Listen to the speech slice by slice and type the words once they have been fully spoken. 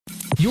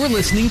You're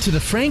listening to the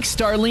Frank,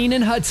 Starlene,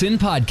 and Hudson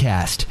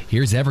podcast.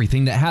 Here's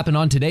everything that happened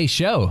on today's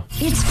show.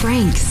 It's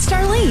Frank,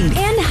 Starlene,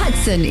 and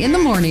Hudson in the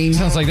morning.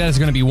 Sounds like that is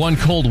going to be one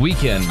cold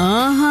weekend.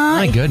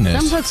 My goodness.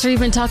 Some folks are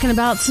even talking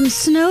about some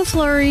snow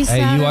flurries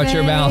Saturday. You watch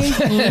your mouth.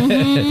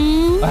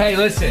 Hey,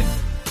 listen.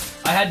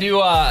 I had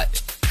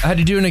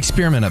to do an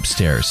experiment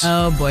upstairs.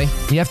 Oh, boy.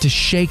 You have to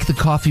shake the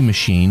coffee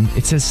machine.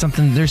 It says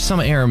something. There's some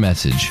error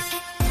message.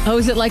 Oh,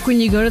 is it like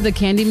when you go to the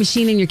candy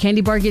machine and your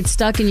candy bar gets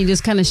stuck and you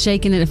just kind of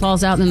shake and it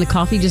falls out and then the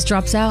coffee just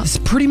drops out? It's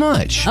pretty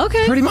much.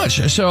 Okay. Pretty much.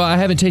 So I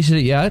haven't tasted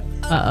it yet.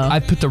 Uh-oh. I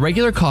put the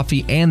regular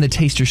coffee and the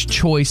Taster's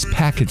Choice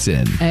packets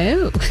in.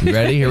 Oh. You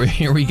ready?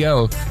 Here we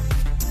go.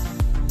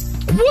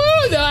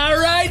 Woo! All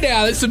right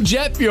now. That's some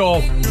jet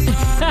fuel.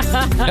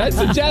 That's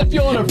some jet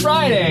fuel on a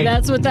Friday.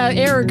 That's what that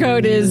error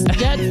code is.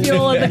 Jet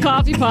fuel in the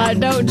coffee pot.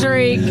 Don't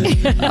drink.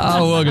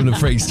 Welcome to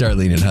Frank,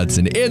 Starlene, and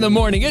Hudson in the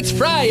morning. It's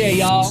Friday,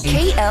 y'all.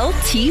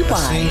 KLTY.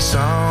 Sing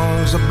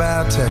songs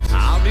about Texas.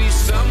 I'll be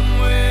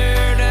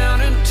somewhere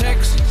down in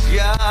Texas.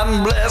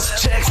 God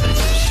bless Texas.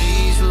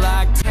 She's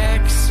like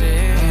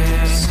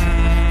Texas.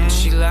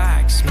 She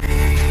likes me.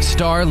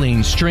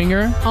 Starlene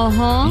Stringer.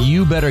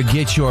 You better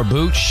get your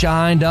boots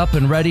shined up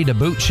and ready to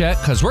boot check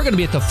because we're going to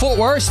be at the Fort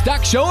Worth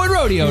Stock Show and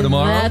Rodeo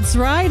tomorrow. That's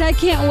right. I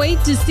can't wait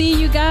to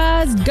see you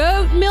guys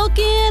goat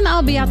milking.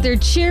 I'll be out there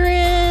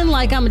cheering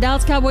like I'm a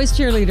Dallas Cowboys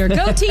cheerleader.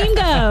 Go team,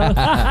 go.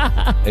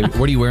 Hey,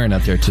 what are you wearing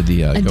out there to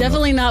the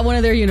Definitely not one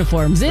of their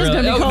uniforms. It's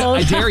going to be cold. No,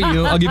 I dare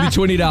you. I'll give you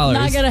 $20.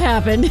 Not going to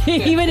happen,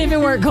 even if it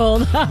weren't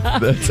cold.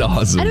 That's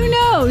awesome. I don't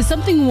know.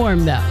 Something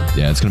warm, though.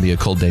 Yeah, it's going to be a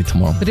cold day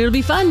tomorrow. But it'll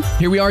be fun.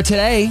 Here we are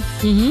today.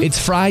 It's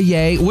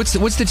Friday. What's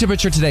the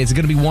temperature today? Is it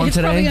going to be warm it's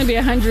today? It's probably going to be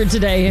 100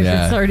 today if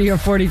it's 30 or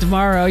 40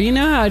 tomorrow. You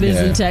know how it is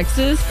in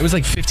Texas. It was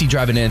like 50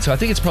 driving in, so I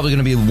think it's probably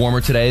going to be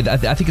warmer today. I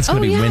think it's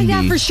going to be windy.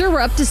 Yeah, for sure.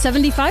 We're up to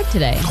 75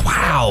 today.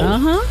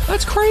 Wow.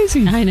 That's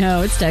crazy. I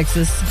know. It's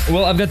Texas.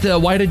 Well, I've got the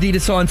white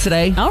Adidas on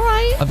today. All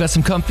right. I've got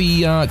some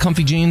comfy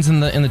jeans in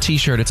the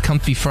t-shirt. It's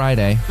Comfy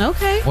Friday.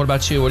 Okay. What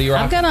about you? What are you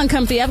rocking? I've got on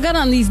comfy. I've got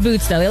on these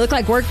boots, though. They look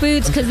like work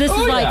boots because this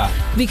is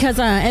because,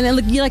 and then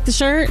look, you like the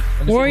shirt?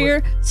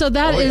 Warrior. So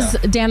that is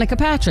Danica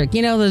Patrick,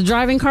 you know, the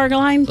driving car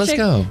line Let's chick?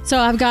 go. So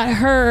I've got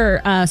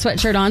her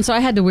sweatshirt on, so I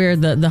had to wear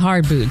the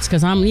hard boots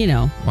because I'm,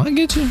 Well, I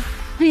get you.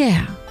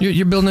 Yeah.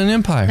 You're building an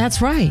empire.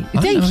 That's right.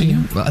 Thank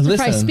you.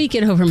 Listen, speak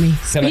it over me.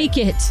 Speak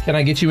it. Can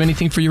I get you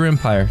anything for your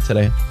empire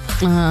today?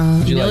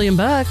 $1 million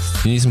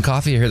bucks. You need some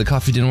coffee? I hear the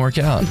coffee didn't work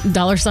out.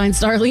 $sign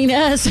Starlene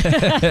S.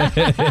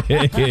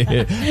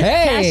 Hey.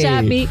 Cash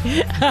at me.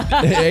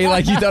 Hey,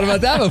 like you thought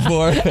about that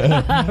before.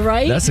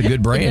 Right? That's a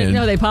good brand.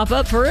 No, they pop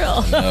up for real.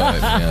 All right,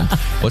 man.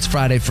 Well, it's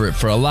Friday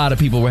for a lot of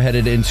people. We're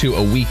headed into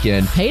a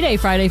weekend. Payday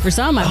Friday for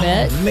some, I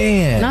bet.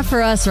 Man. Not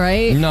for us,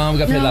 right? No, we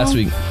got paid last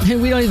week.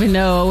 We don't even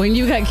know. When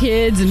you got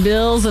kids and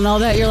bills and all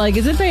that, you're like,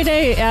 is it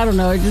payday? I don't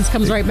know. It just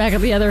comes right back at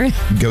the other end.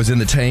 Goes in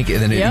the tank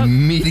and then it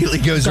immediately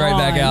goes right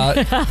back out.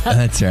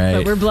 That's right.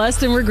 But we're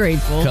blessed and we're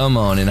grateful. Come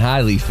on, and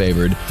highly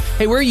favored.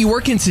 Hey, where are you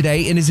working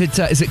today? And is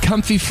it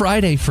Comfy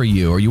Friday for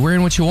you? Are you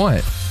wearing what you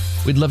want?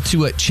 We'd love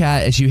to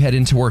chat as you head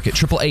into work at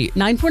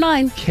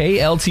 888-949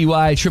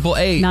 KLTY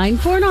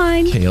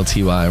 888-949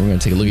 KLTY. We're going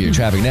to take a look at your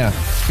traffic now.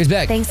 Here's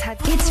back. Thanks,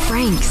 It's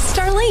Frank,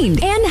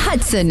 Starlene, and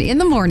Hudson in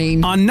the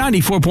morning on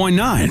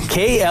 94.9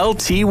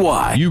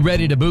 KLTY. You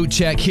ready to boot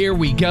check? Here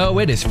we go.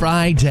 It is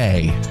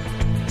Friday.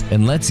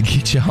 And let's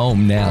get you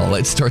home now.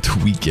 Let's start the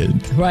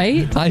weekend.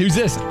 Right? Hi, who's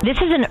this? This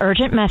is an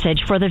urgent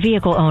message for the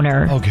vehicle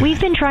owner. Okay. We've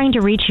been trying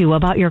to reach you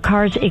about your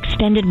car's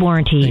extended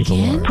warranty.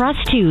 Press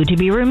 2 to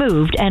be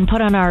removed and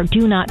put on our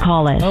do not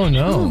call list. Oh,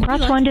 no.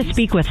 Press 1 to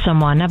speak with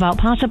someone about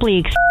possibly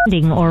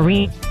extending or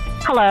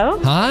Hello.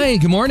 Hi,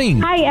 good morning.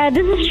 Hi,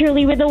 this is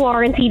Shirley with the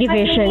Warranty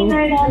Division.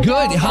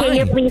 Good, hi. Can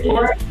you please...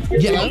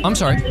 Yeah, I'm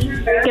sorry.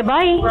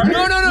 Goodbye.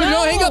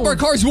 No, hang up our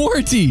car's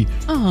warranty.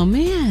 Oh,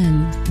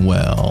 man.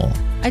 Well...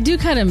 I do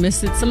kind of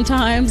miss it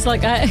sometimes.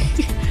 Like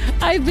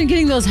I've been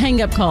getting those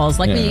hang up calls.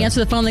 Like when you answer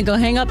the phone, they go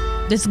hang up.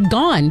 It's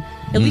gone.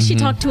 At least she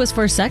talked to us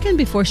for a second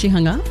before she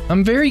hung up.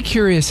 I'm very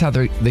curious how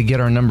they get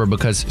our number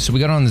because we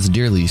got on this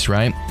deer lease,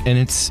 right? And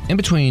it's in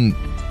between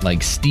like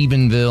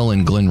Stephenville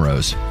and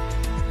Glenrose.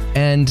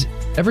 And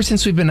ever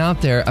since we've been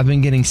out there, I've been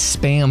getting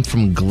spam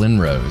from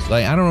Glenrose.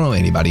 Like I don't know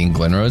anybody in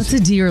Glenrose. What's a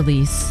deer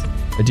lease?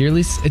 A deer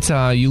lease? It's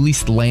you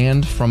lease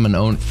land from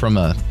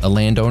a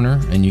landowner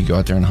and you go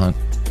out there and hunt.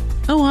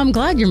 Oh, I'm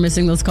glad you're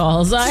missing those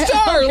calls.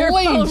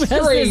 Starlene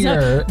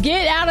Stringer.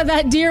 Get out of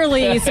that deer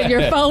lease and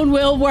your phone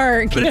will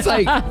work. But it's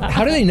like,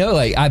 how do they know?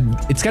 Like,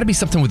 it's got to be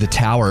something with a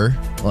tower,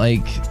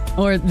 like.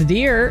 Or the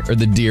deer. Or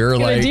the deer,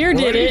 like. The deer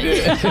did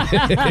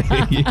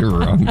it. You're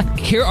wrong.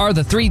 Here are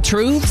the 3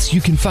 truths. You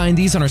can find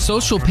these on our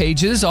social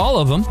pages, all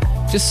of them.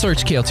 Just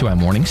search KL2I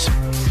Mornings.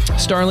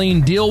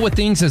 Starlene, deal with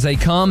things as they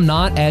come,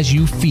 not as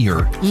you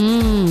fear.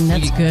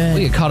 That's good.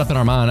 We get caught up in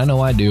our mind. I know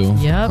I do.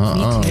 Yep,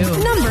 me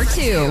too. Number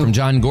 2. From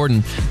John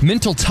Gordon,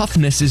 mental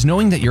toughness is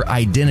knowing that your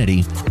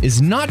identity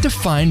is not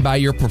defined by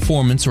your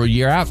performance or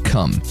your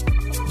outcome.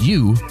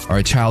 You are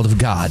a child of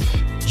God.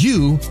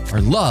 You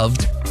are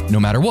loved no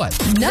matter what.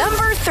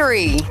 Number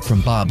 3.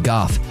 From Bob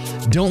Goff,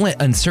 Don't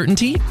let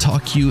uncertainty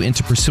talk you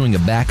into pursuing a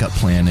backup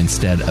plan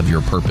instead of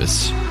your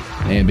purpose.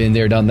 And been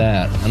there, done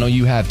that. I know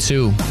you have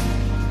too.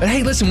 But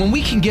hey, listen, when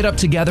we can get up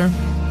together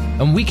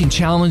and we can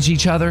challenge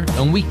each other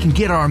and we can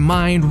get our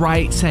mind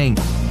right saying,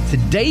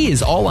 today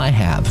is all I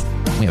have.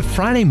 We have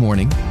Friday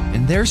morning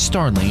and there's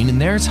Starlene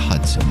and there's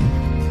Hudson.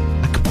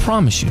 I can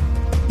promise you,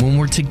 when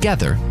we're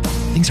together,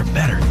 things are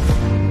better.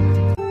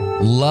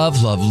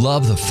 Love, love,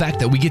 love the fact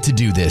that we get to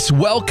do this.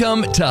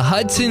 Welcome to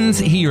Hudson's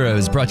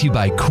Heroes, brought to you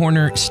by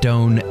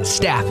Cornerstone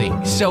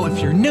Staffing. So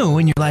if you're new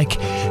and you're like,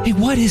 hey,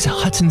 what is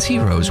Hudson's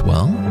Heroes?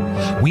 Well,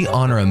 we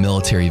honor a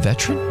military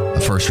veteran, a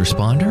first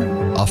responder,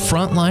 a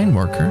frontline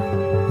worker.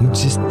 We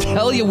just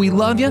tell you we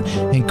love you,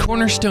 and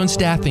Cornerstone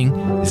Staffing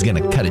is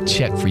going to cut a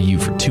check for you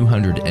for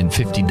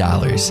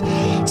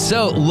 $250.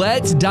 So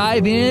let's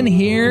dive in.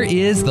 Here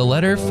is the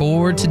letter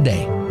for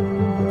today.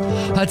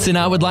 Hudson,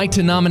 I would like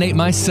to nominate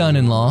my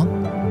son-in-law,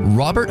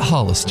 Robert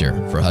Hollister,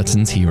 for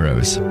Hudson's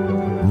Heroes.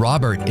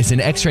 Robert is an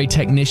X-ray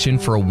technician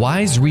for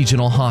Wise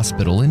Regional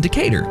Hospital in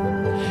Decatur.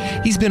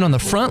 He's been on the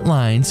front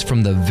lines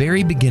from the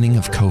very beginning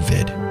of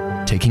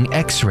COVID, taking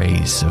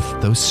X-rays of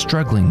those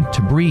struggling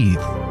to breathe,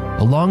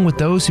 along with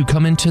those who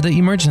come into the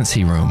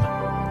emergency room.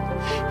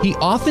 He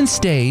often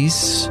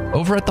stays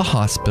over at the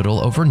hospital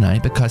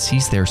overnight because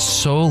he's there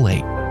so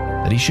late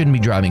that he shouldn't be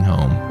driving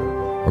home,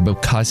 or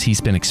because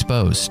he's been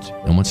exposed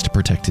and wants to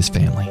protect his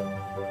family.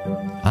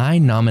 I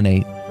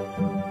nominate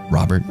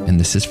Robert, and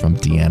this is from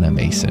Deanna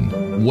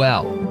Mason.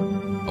 Well,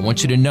 I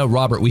want you to know,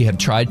 Robert, we have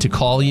tried to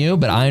call you,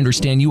 but I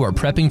understand you are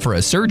prepping for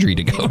a surgery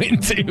to go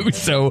into,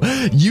 so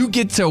you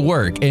get to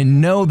work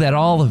and know that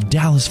all of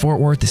Dallas-Fort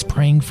Worth is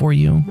praying for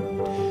you.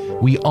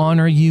 We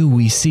honor you,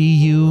 we see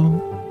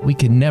you. We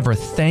can never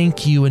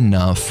thank you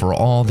enough for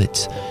all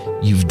that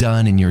you've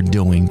done and you're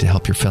doing to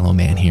help your fellow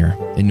man here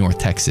in North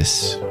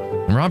Texas.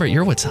 And Robert,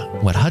 you're what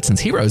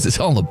Hudson's Heroes is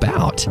all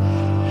about.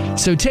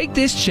 So take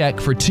this check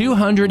for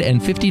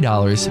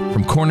 $250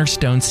 from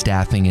Cornerstone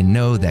Staffing and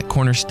know that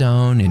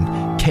Cornerstone and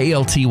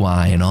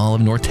KLTY and all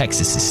of North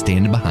Texas is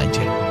standing behind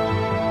you.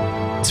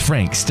 It's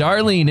Frank,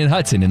 Starlene, and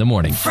Hudson in the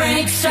morning.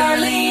 Frank,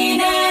 Starlene,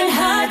 and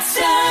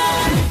Hudson.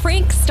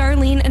 Frank,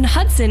 Starlene, and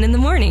Hudson in the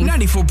morning.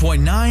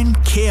 94.9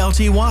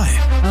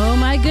 KLTY. Oh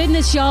my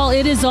goodness, y'all.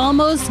 It is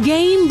almost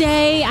game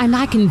day, and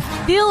I can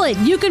feel it.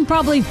 You can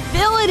probably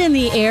feel it in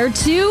the air,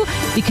 too,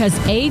 because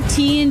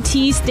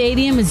AT&T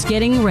Stadium is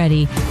getting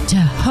ready to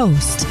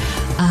host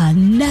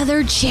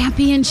another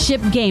championship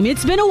game.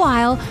 It's been a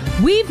while.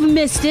 We've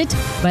missed it,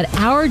 but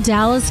our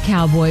Dallas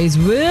Cowboys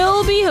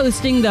will be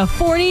hosting the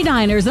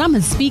 49ers. And I'm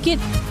going to speak it.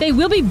 They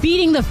will be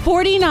beating the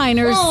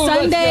 49ers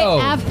Sunday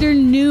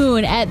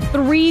afternoon at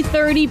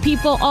 3:30.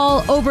 People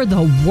all over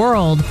the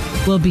world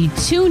will be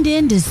tuned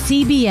in to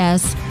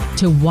CBS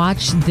to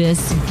watch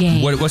this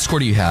game. What score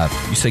do you have?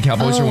 You say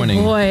Cowboys are winning.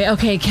 Oh, boy.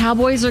 Okay,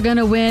 Cowboys are going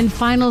to win.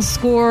 Final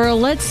score,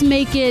 let's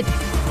make it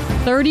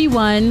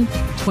 31-28.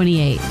 31-28.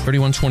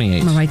 I'm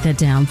going to write that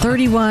down.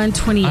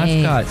 31-28.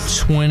 I've got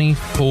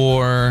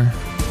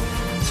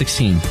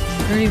 24-16.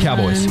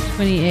 Cowboys.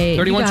 28.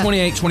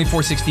 31-28,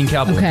 24-16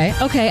 Cowboys.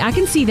 Okay, I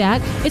can see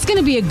that. It's going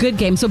to be a good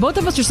game. So both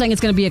of us are saying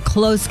it's going to be a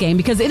close game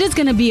because it is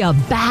going to be a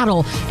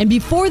battle. And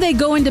before they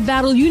go into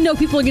battle, you know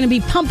people are going to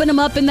be pumping them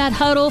up in that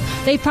huddle.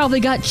 They probably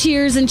got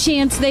cheers and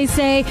chants, they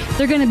say.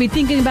 They're going to be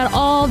thinking about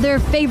all their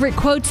favorite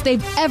quotes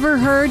they've ever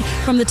heard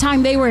from the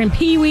time they were in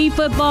Pee Wee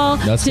football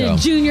to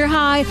junior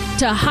high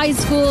to high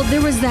school.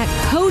 There was that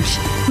coach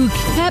who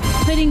kept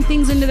putting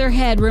things into their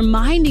head,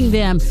 reminding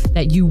them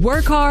that you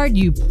work hard,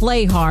 you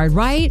play hard,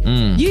 right?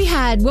 You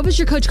had, what was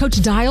your coach?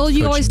 Coach Dial,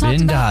 you always talked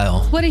Ben about?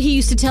 Dial. What did he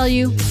used to tell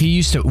you? He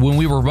used to, when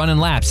we were running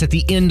laps at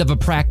the end of a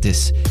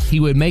practice, he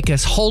would make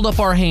us hold up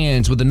our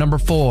hands with the number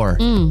 4,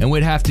 and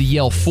we'd have to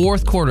yell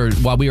fourth quarter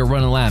while we were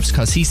running laps,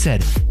 because he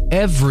said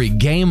every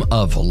game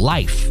of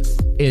life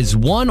is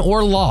won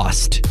or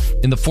lost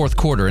in the fourth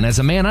quarter. And as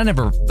a man, I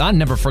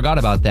never forgot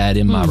about that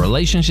in my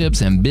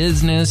relationships and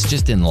business,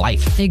 just in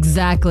life.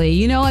 Exactly.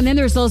 You know, and then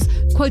there's those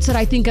quotes that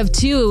I think of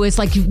too. It's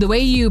like the way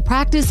you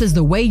practice is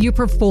the way you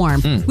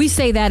perform. We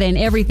say that in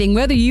everything,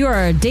 whether you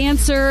are a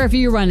dancer, if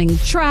you're running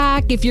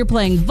track, if you're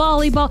playing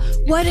volleyball,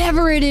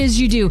 whatever it is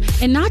you do.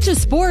 And not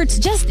just sports,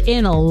 just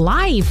in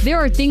life. There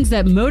are things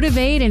that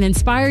motivate and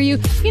inspire you.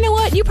 You know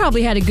what? You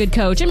probably had a good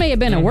coach. It may have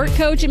been a work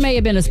coach. It may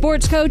have been a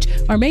sports coach,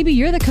 or maybe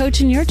you're the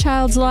coach in your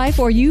child's life,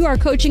 or you are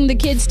coaching the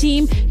kids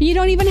team and you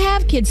don't even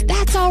have kids.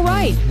 That's all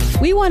right.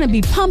 We want to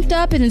be pumped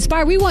up and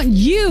inspired. We want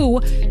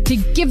you to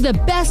give the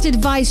best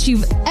advice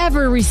you've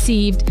ever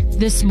received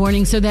this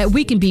morning so that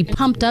we can be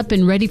pumped up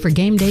and ready for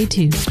game day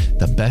too.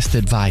 The best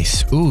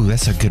advice. Ooh,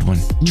 that's a good one.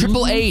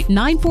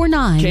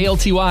 888-949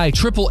 KLTY.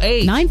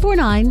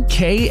 888-949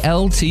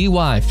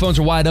 KLTY. Phones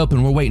are wide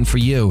open. We're waiting for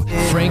you.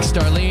 Frank,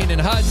 Starlene,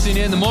 and Hudson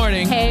in the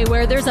morning. Hey,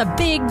 where there's a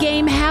big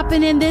game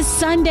happening this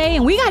Sunday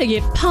and we got to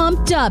get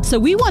pumped up. So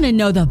we want to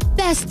know the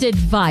best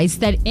advice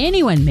that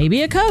anyone,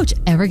 maybe a coach,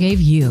 ever gave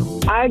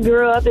you. I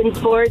grew up in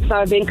sports.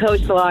 I've been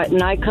coached a lot,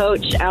 and I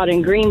coach out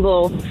in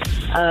Greenville,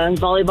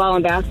 volleyball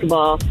and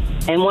basketball.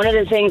 And one of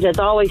the things that's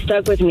always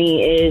stuck with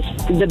me is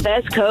the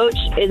best coach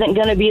isn't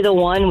going to be the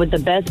one with the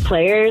best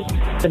players,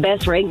 the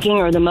best ranking,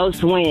 or the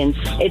most wins.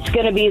 It's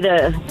going to be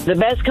the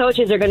best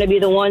coaches are going to be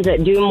the ones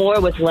that do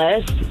more with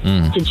less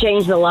to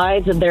change the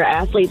lives of their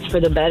athletes for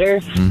the better,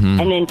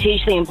 and then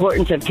teach the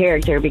importance of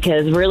character,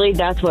 because really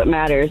that's what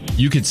matters.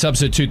 You could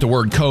substitute the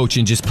word coach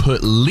and just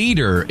put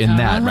leader in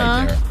that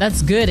right there.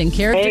 That's good, and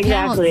character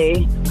counts.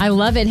 I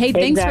love it. Hey,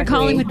 thanks for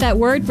calling with that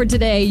word for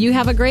today. You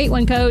have a great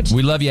one, Coach.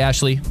 We love you,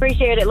 Ashley.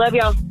 Appreciate it. Love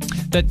y'all.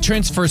 That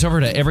transfers over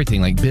to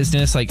everything, like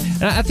business.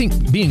 And I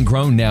think being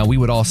grown now, we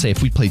would all say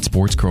if we played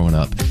sports growing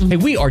up, hey,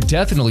 we are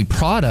definitely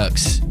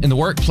products in the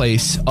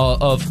workplace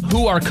of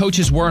who our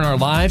coaches were in our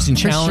lives and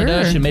challenged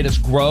us and made us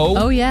grow.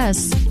 Oh,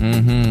 yes.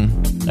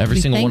 Every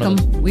single one of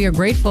them. We are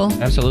grateful.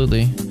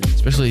 Absolutely.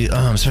 Especially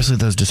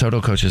those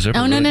DeSoto coaches. No.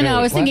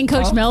 I was thinking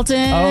Coach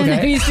Melton,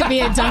 who used to be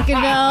at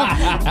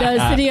Duncanville,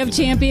 the City of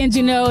Champions,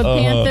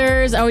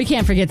 Panthers. We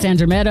can't forget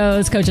Sandra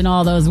Meadows, coaching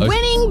all those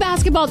winning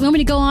basketball. Want me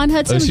to go on,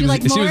 Hudson? Would you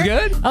like more? She was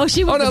good? Oh,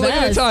 she was the best. Look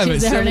at her time.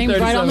 She's her name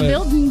right on the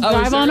building.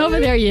 Drive on over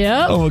there,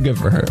 Oh, well, good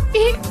for her.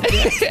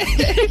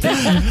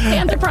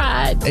 Panther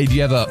pride. Hey, do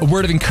you have a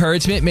word of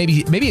encouragement?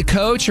 Maybe a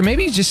coach, or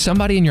maybe just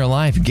somebody in your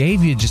life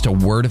gave you just a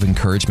word of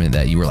encouragement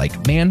that you were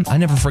like, man, I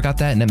never forgot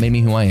that, and that made me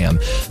who I am.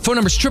 Phone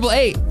number's 888.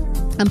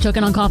 I'm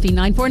choking on coffee,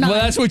 949.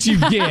 Well, that's what you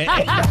get.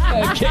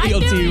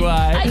 KLTY.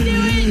 I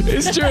knew it.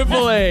 It's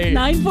 888.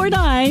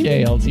 949.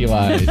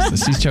 KLTY. So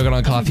she's choking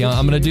on coffee.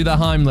 I'm going to do the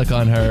Heimlich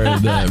on her,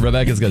 and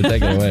Rebecca's going to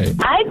take it away.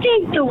 I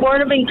think the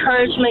word of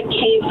encouragement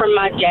came from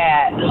my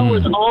dad, who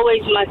was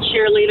always my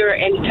cheerleader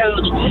and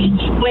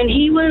coach. When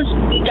he was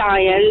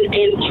dying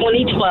in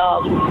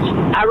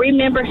 2012, I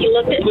remember he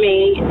looked at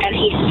me and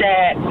he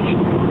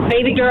said,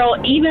 baby girl,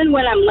 even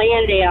when I'm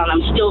laying down,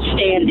 I'm still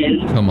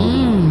standing. Come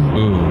on.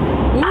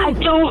 I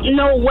don't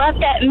know what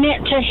that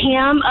meant to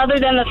him, other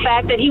than the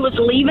fact that he was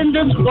leaving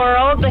this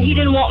world, but he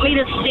didn't want me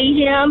to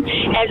see him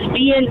as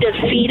being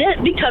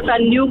defeated because I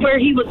knew where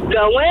he was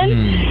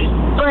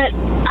going. But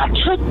I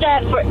took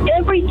that for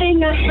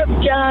everything I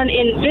have done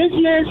in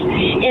business,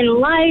 in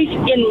life,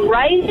 in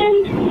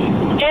writing.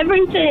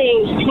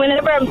 Everything.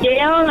 Whenever I'm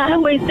down, I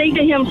always think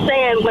to him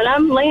saying, when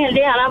I'm laying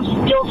down, I'm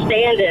still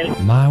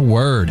standing. My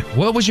word.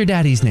 What was your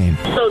daddy's name?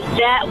 So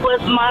that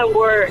was my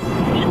word.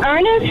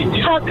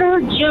 Ernest Tucker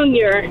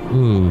Jr.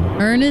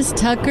 Ernest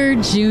Tucker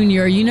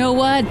Jr. You know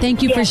what?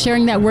 Thank you for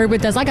sharing that word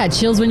with us. I got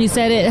chills when you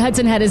said it.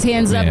 Hudson had his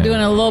hands up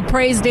doing a little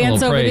praise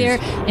dance over there.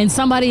 And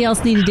somebody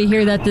else needed to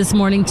hear that this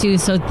morning too.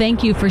 So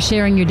thank you for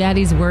sharing your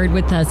daddy's word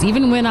with us.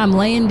 Even when I'm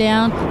laying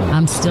down,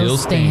 I'm still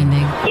standing.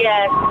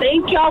 Yes.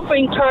 Thank y'all for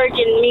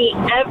encouraging me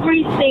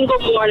every single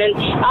morning.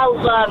 I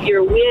love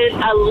your win.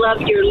 I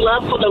love your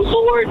love for the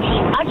Lord.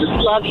 I just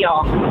love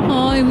y'all.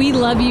 Oh, and we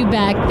love you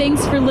back.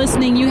 Thanks for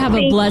listening. You have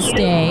a blessed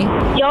day.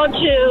 Y'all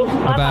too.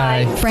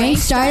 Bye-bye. Frank,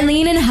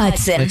 Starlene, and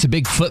Hudson. It's a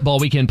big football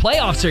weekend.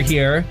 Playoffs are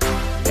here.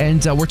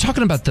 And we're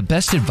talking about the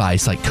best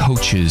advice like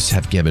coaches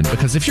have given.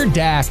 Because if you're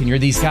Dak and you're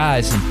these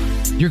guys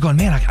and you're going,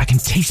 man, I can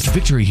taste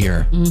victory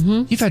here.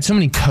 You've had so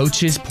many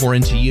coaches pour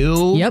into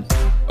you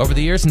over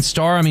the years. And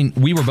Star, I mean,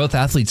 we were both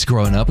athletes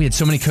growing up. We had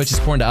so many coaches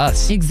pour into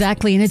us.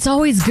 Exactly. And it's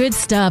always good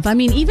stuff. I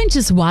mean, even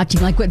just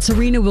watching like what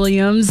Serena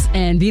Williams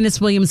and Venus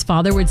Williams'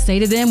 father would say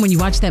to them when you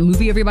watch that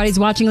movie everybody's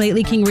watching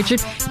lately, King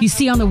Richard, you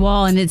see on the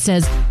wall and it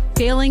says,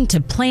 failing to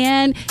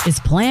plan is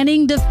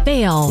planning to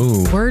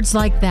fail. Words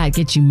like that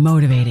get you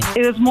motivated.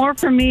 It was more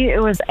for me,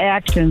 it was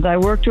actions. I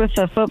worked with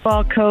a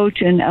football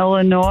coach in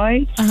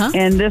Illinois,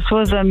 and this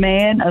was a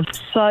man of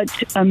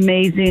such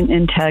amazing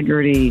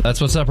integrity.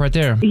 That's what's up right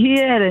there. He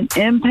had an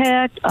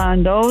impact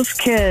on those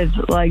kids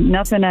like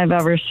nothing I've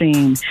ever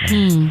seen.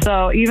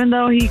 So even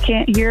though he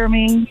can't hear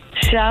me,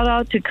 shout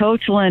out to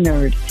Coach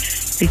Leonard,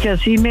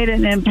 because he made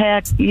an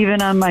impact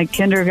even on my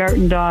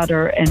kindergarten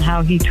daughter and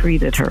how he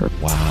treated her.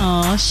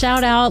 Wow. Oh,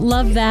 shout out.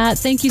 Love that.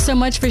 Thank you so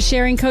much for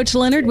sharing Coach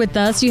Leonard with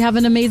us. You have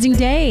an amazing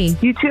day.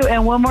 You too.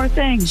 And one more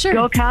thing. Sure.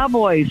 Go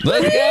Cowboys.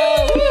 Let's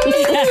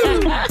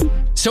go.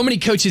 So many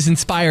coaches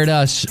inspired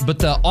us, but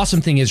the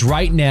awesome thing is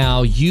right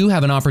now you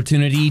have an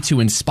opportunity to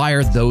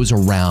inspire those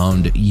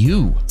around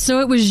you. So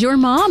it was your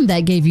mom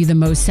that gave you the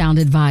most sound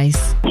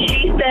advice.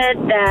 She said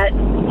that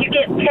you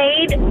get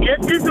paid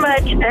just as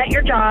much at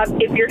your job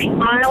if you're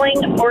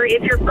smiling or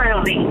if you're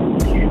frowning.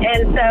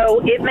 And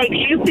so it makes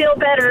you feel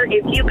better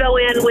if you go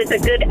in with a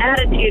good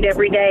attitude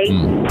every day.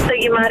 So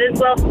you might as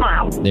well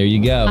smile. There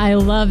you go. I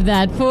love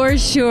that for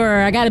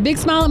sure. I got a big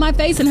smile on my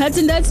face, and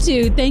Hudson does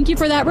too. Thank you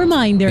for that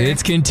reminder.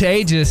 It's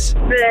contagious.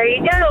 There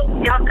you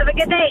go. Y'all have a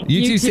good day.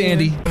 You too,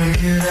 Sandy.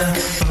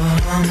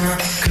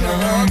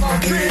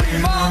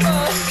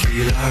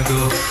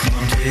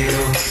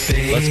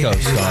 Let's go,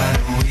 Star.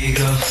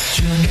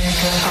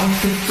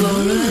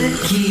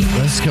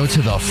 Let's go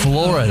to the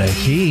Florida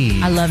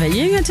Keys. I love it.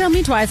 You ain't gonna tell me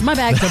me twice. My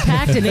bags are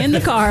packed and in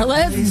the car.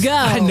 Let's go.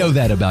 I know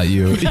that about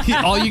you.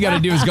 All you got to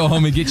do is go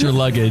home and get your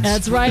luggage.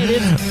 That's right.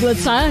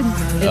 It's time.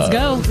 Let's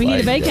go. We need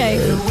a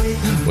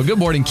vacay. Well, good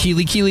morning,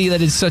 Keely. Keely,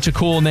 that is such a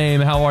cool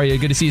name. How are you?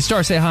 Good to see you.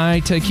 Star, say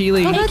hi to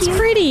Keely. Oh, that's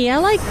pretty. I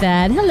like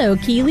that. Hello,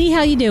 Keely.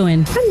 How you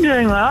doing? I'm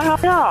doing well. How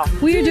are y'all?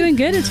 We are doing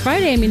good. It's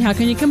Friday. I mean, how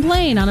can you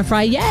complain on a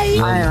Friday?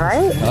 All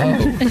right.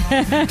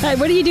 Oh.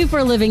 What do you do for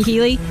a living,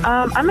 Keely?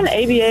 I'm an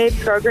ABA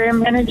program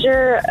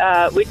manager.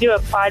 We do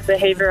applied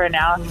behavior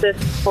analysis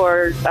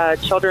for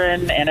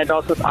children and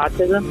adults with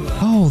autism.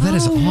 Oh, that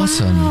is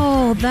awesome.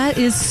 Oh, that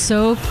is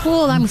so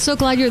cool. I'm so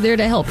glad you're there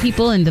to help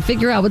people and to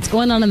figure out what's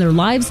going on in their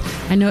lives.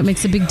 I know it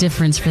makes a big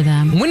difference for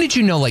them. When did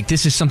you know,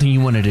 this is something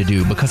you wanted to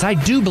do? Because I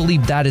do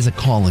believe that is a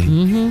calling.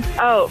 Mm-hmm.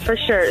 Oh, for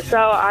sure. So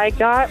I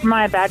got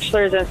my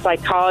bachelor's in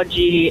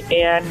psychology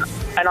and,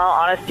 in all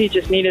honesty,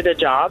 just needed a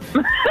job.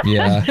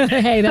 Yeah.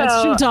 Hey,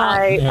 that's true talk.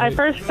 I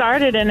first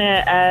started in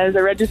it as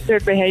a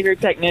registered behavior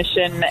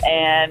technician,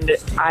 and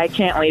I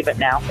can't leave it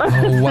now.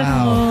 Oh,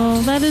 wow.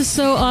 Oh, that is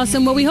so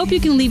awesome. Well, we hope you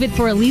can leave it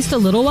for at least a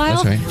little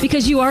while. That's right.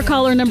 Because you are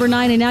caller number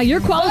 9, and now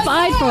you're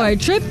qualified for a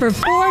trip for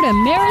Florida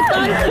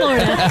Marathon,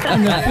 Florida,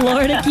 and the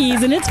Florida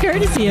Keys, and it's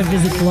courtesy of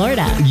Visit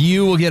Florida.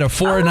 You will get a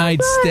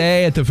 4-night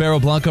stay at the Vero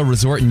Blanco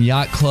Resort and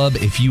Yacht Club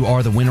if you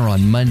are the winner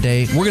on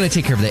Monday. We're going to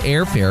take care of the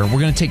airfare. We're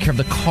going to take care of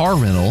the car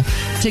rental,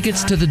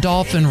 tickets to the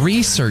Dolphin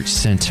Research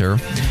Center.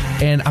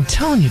 And I'm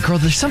telling you, girl,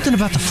 there's something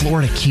about the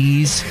Florida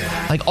Keys.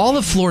 All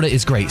of Florida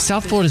is great.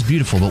 South Florida is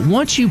beautiful. But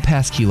once you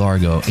pass Key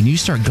Largo and you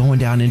start going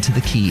down into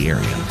the Key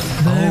area.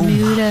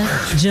 Bermuda,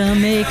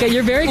 Jamaica.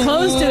 You're very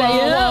close to it.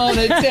 I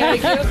wanna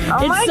take it.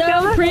 It's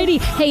so pretty.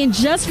 Hey, and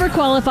just for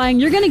qualifying,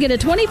 you're going to get a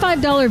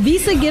 $25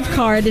 Visa gift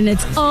card, and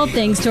it's all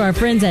thanks to our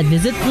friends at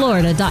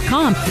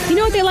visitflorida.com. You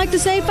know what they like to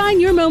say?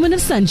 Find your moment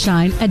of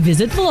sunshine at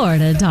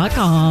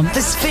visitflorida.com.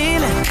 This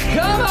feeling,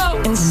 come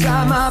on,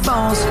 inside my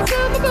bones.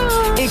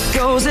 It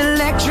goes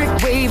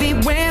electric wavy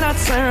when I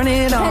turn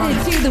it on.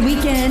 Headed to the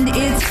weekend,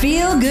 it's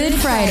Feel Good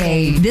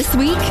Friday. This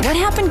week, what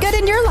happened good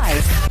in your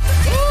life?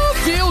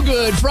 Feel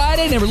Good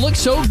Friday never looked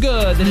so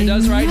good than it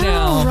does right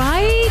now.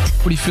 Right?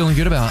 What are you feeling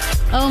good about?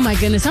 Oh, my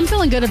goodness. I'm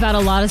feeling good about a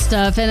lot of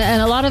stuff,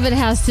 and a lot of it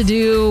has to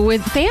do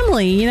with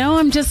family. You know,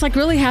 I'm just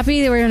really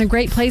happy that we're in a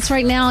great place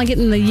right now and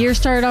getting the year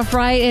started off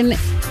right. And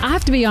I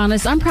have to be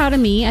honest, I'm proud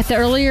of me. At the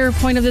earlier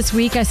point of this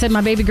week, I said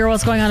my baby girl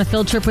was going on a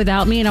field trip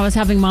without me, and I was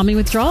having mommy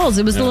withdrawals.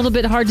 It was a little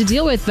bit hard to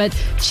deal with, but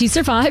she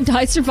survived,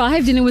 I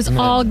survived, and it was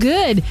all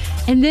good.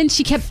 And then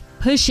she kept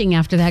pushing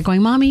after that,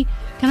 going, Mommy,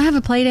 can I have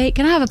a play date?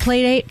 Can I have a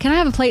play date? Can I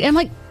have a play date? I'm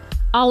like,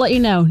 I'll let you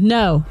know.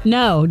 No.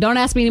 Don't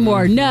ask me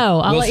anymore. No.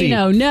 I'll let you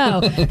know.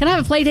 No. Can I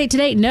have a play date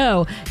today?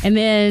 No. And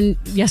then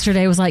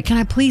yesterday was like, can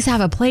I please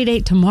have a play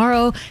date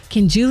tomorrow?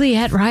 Can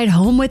Juliet ride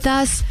home with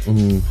us?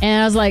 Mm-hmm.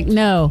 And I was like,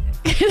 no.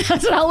 I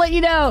said, I'll let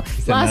you know.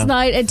 Last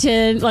night at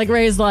 10,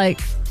 Ray's like,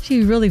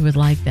 she really would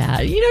like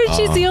that. You know,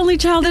 she's the only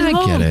child at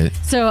home. I get it.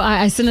 So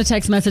I sent a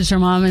text message to her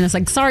mom, and it's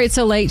like, sorry it's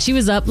so late. She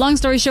was up. Long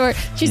story short,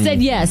 she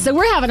said yes. So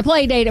we're having a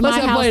play date at my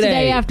house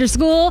today after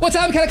school. What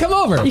time can I come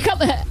over? You come.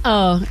 Did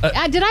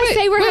I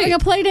say we're having a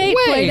play date?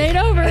 Play date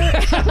over.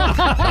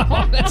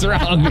 That's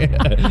wrong.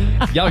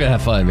 Y'all gonna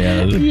have fun,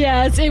 man.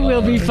 Yes, it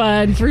will be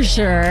fun for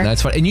sure.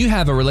 That's fun. And you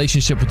have a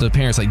relationship with the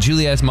parents.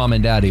 Juliet's mom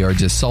and daddy are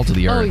just salt of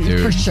the earth,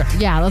 dude. For sure.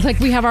 Yeah,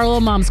 we have our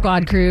little mom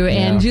squad crew,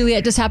 and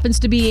Juliet just happens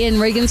to be in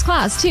Reagan's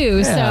class too.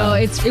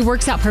 Yeah. So it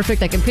works out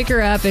perfect. I can pick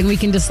her up, and we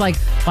can just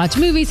watch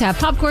movies, have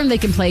popcorn. They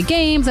can play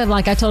games. And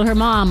I told her,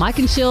 Mom, I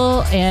can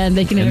chill, and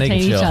they can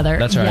entertain each other.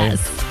 That's right.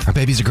 Yes. Our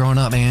babies are growing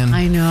up, man.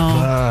 I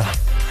know.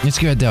 It's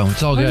good though.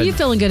 It's all good. What are you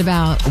feeling good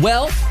about?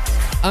 Well,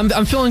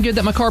 I'm feeling good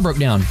that my car broke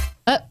down.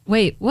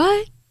 Wait,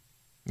 what?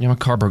 Yeah, my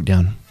car broke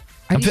down.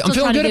 I'm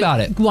feeling good about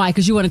it. Why?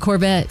 Because you want a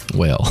Corvette?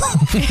 Well,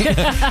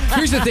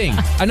 here's the thing.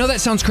 I know that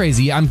sounds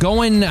crazy. I'm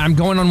going on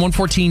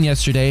 114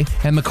 yesterday,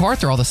 and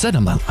MacArthur, all of a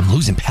sudden, I'm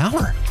losing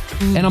power.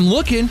 And I'm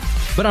looking,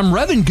 but I'm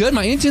revving good.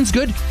 My engine's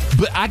good,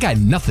 but I got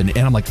nothing. And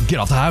I'm like, get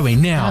off the highway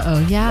now.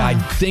 Oh yeah. I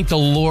thank the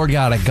Lord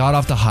God I got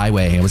off the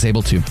highway and was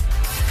able to.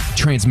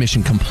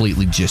 Transmission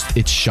completely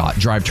it's shot.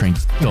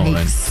 Drivetrain's done.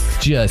 Nice.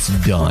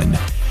 Just done.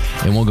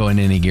 It won't go in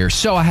any gear.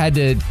 So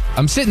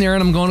I'm sitting there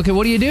and I'm going, okay,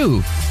 what do you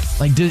do?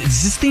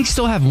 Does this thing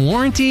still have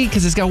warranty?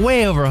 Because it's got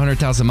way over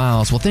 100,000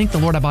 miles. Well, thank the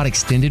Lord I bought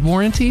extended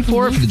warranty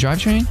for it, for the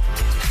drivetrain.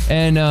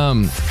 And,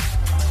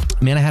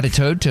 man, I had it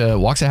towed to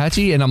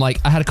Waxahachie, and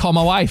I had to call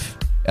my wife.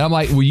 And I'm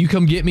like, will you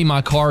come get me?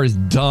 My car is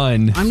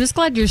done. I'm just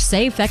glad you're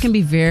safe. That can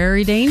be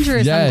very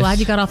dangerous. Yes. I'm glad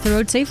you got off the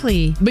road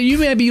safely. But you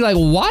may be like,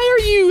 why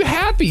are you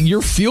happy?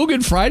 Your Feel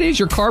Good Fridays,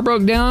 your car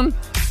broke down?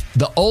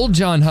 The old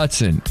John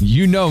Hudson,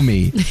 you know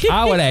me.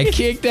 I would have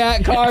kicked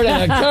that car to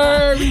the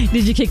curb.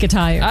 Did you kick a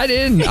tire? I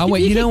didn't. I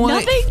went, you know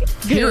what?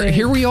 Nothing?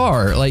 Here we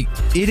are.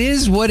 It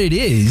is what it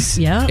is.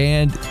 Yeah.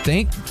 And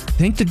thank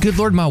thank the good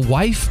Lord, my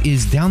wife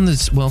is down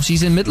this. Well,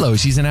 she's in Midlow.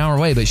 She's an hour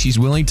away, but she's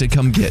willing to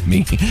come get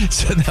me.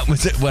 So that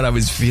was what I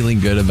was feeling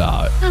good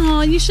about.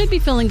 Oh, you should be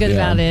feeling good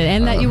about it,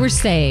 and that you were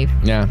saved.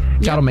 Yeah,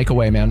 God will make a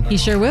way, man. He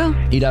sure will.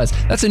 He does.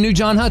 That's a new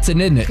John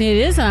Hudson, isn't it? It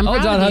is. I'm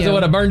proud John of Hudson you.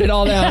 would have burned it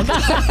all down.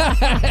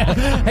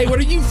 Hey, what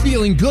are you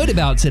feeling good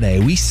about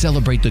today? We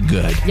celebrate the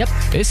good. Yep.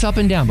 It's up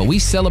and down, but we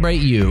celebrate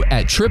you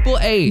at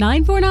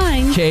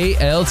 888-949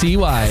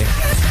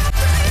 KLTY.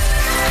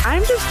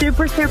 I'm just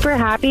super, super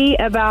happy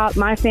about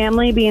my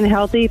family being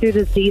healthy through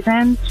the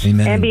season.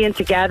 Amen. And being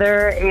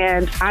together.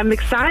 And I'm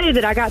excited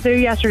that I got through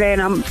yesterday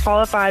and I'm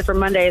qualified for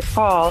Monday's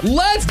call.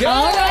 Let's go!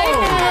 All right.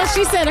 Yeah,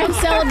 she said, I'm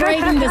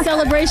celebrating the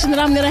celebration that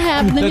I'm going to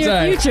have in the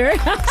near future.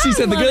 She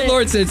said, the good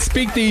Lord said,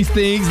 speak these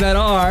things that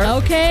are.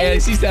 Okay.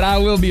 And she said, I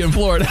will be in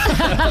Florida.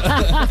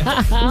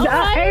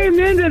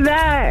 Amen to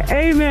that.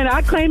 Amen.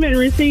 I claim it and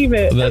receive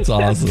it. That's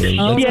awesome.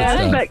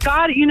 Yes, but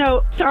God,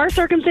 our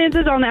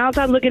circumstances on the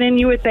outside looking in,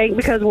 you would think,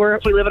 because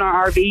we live in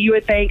our RV, you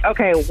would think,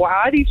 okay, why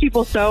are these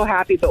people so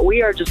happy? But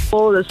we are just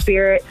full of the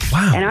Spirit.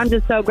 Wow. And I'm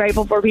just so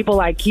grateful for people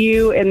like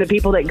you and the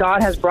people that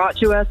God has brought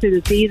to us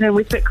through the season.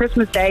 We spent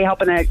Christmas Day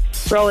helping to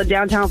roll in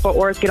downtown Fort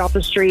Worth, get off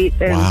the streets,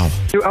 and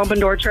through Open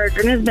Door Church.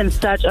 And it's been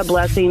such a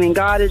blessing. And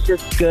God is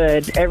just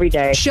good every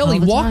day. Shelly,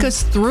 walk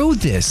us through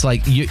this.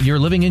 Like, you're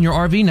living in your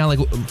RV now. Like,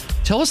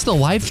 tell us the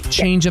life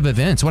change of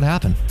events. What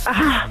happened?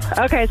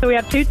 Okay, so we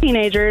have 2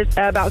 teenagers.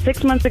 About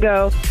 6 months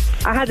ago,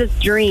 I had this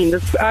dream.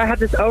 I had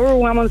this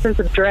overwhelming sense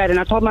of dread, and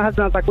I told my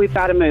husband, I was like, we've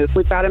got to move.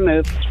 We've got to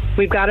move.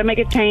 We've got to make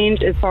a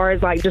change as far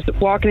as like just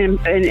walking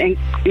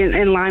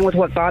in line with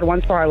what God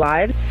wants for our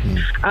lives.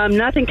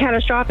 Nothing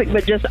catastrophic,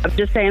 but just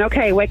saying,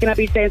 okay, waking up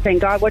each day and saying,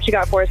 God, what you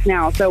got for us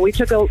now? So we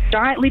took a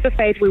giant leap of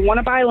faith. We want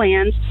to buy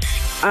land.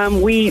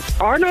 We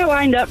are not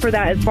lined up for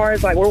that as far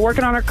as like we're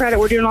working on our credit,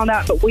 we're doing all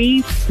that, but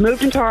we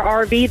moved into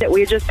our RV that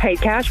we had just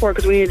paid cash for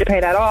because we needed to pay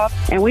that off,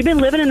 and we've been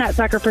living in that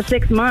sucker for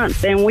 6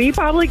 months, and we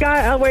probably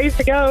got a ways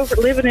to go for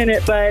living in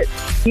it, but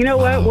you know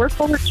what? We're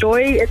full of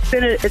joy. It's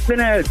been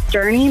a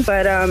journey,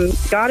 but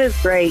God is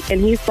great, and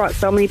He's brought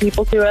so many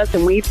people to us,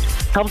 and we've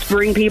helped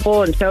bring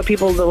people and show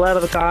people the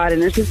love of God,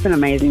 and it's just an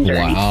amazing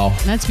journey. Wow.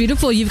 That's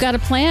beautiful. You've got a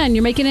plan.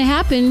 You're making it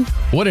happen.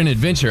 What an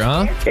adventure,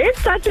 huh? It's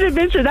such an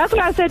adventure. That's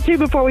what I said, too,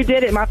 before we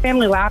did it. My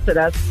family laughed at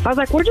us. I was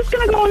like, we're just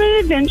going to go on an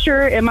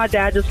adventure. And my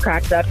dad just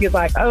cracked up. He was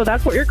like, oh,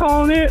 that's what you're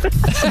calling it?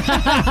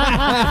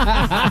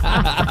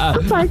 I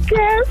was like,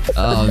 yes.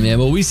 Oh, man.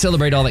 Well, we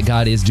celebrate all that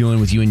God is doing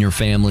with you and your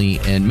family.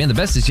 And, man, the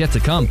best is yet to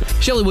come.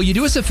 Shelly, will you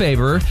do us a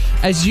favor?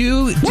 As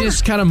you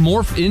just kind of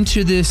morph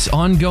into this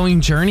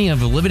ongoing journey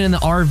of living in the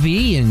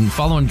RV and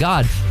following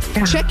God,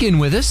 check in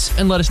with us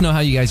and let us know how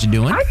you guys are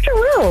doing. I sure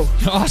will.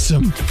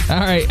 Awesome.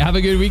 All right. Have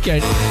a good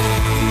weekend.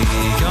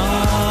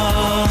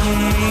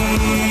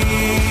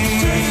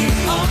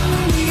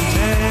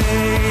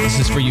 This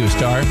is for you,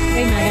 Star. Wait a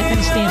minute, I gotta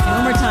finish dancing.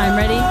 One more time.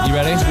 Ready? You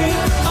ready?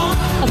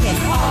 Okay.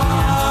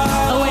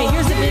 Oh, wait,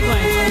 here's the big one.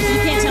 You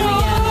can't tell me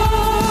yet.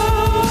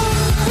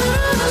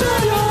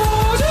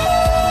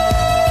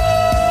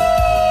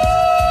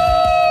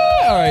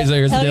 All right, so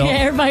here's the deal. Okay,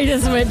 everybody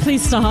just went,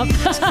 please stop.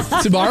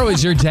 Tomorrow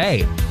is your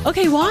day.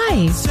 Okay,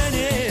 why?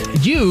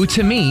 You,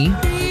 to me,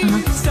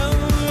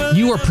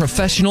 you are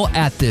professional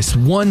at this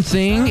one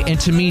thing, and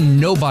to me,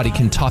 nobody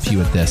can top you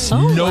at this.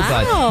 Oh,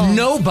 Nobody. wow.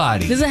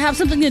 Nobody. Does it have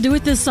something to do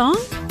with this song?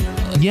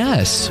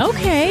 Yes.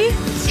 Okay.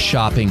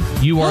 Shopping.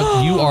 You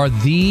are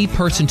the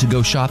person to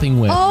go shopping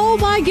with. Oh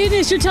my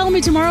goodness, you're telling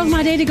me tomorrow's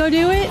my day to go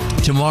do it?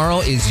 Tomorrow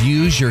is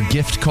use your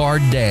gift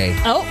card day.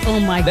 Oh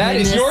my That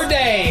goodness. is your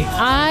day.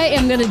 I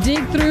am going to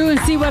dig through and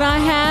see what I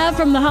have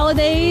from the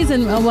holidays.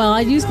 And, well,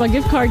 I used my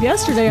gift card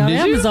yesterday on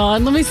Did you?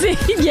 Amazon. Let me see.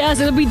 Yes,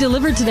 it'll be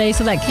delivered today,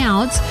 so that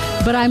counts.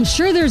 But I'm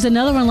sure there's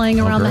another one laying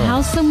around the girl.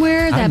 house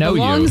somewhere I that know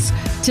belongs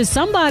to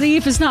somebody.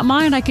 If it's not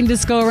mine, I can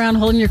just go around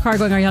holding your card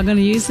going, are y'all going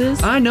to use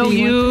this? I know Do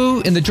you want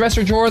you. In the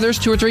dresser drawer, there's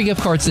 2 or 3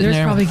 gift cards sitting There's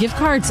there. probably gift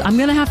cards. I'm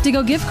going to have to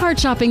go gift card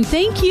shopping.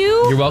 Thank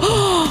you. You're welcome.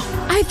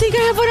 I think I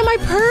have one in my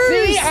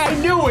purse. See, I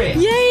knew it.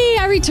 Yay.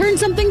 I returned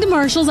something to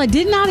Marshall's. I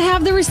did not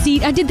have the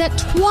receipt. I did that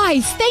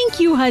twice. Thank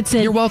you,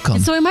 Hudson. You're welcome.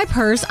 And so in my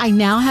purse, I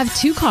now have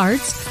 2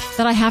 cards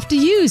that I have to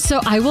use.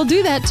 So I will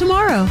do that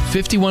tomorrow.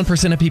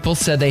 51% of people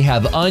said they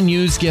have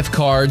unused gift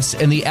cards,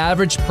 and the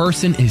average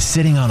person is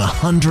sitting on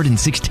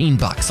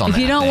 $116 on If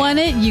that you don't thing. want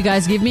it, you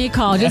guys give me a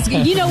call. Just,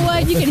 you know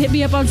what? You can hit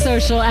me up on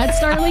social at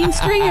Starlene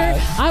Stringer.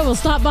 I will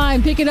stop by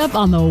and pick it up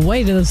on the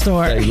way to the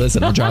store. Hey,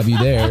 listen, I'll drive you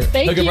there.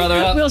 Thank Hook a you. brother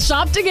up. We'll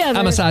shop together.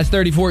 I'm a size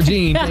 34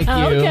 jean. Thank you.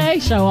 Okay,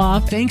 show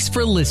off. Thanks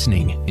for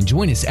listening, and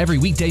join us every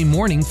weekday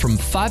morning from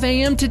 5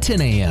 a.m. to 10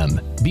 a.m.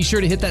 Be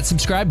sure to hit that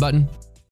subscribe button.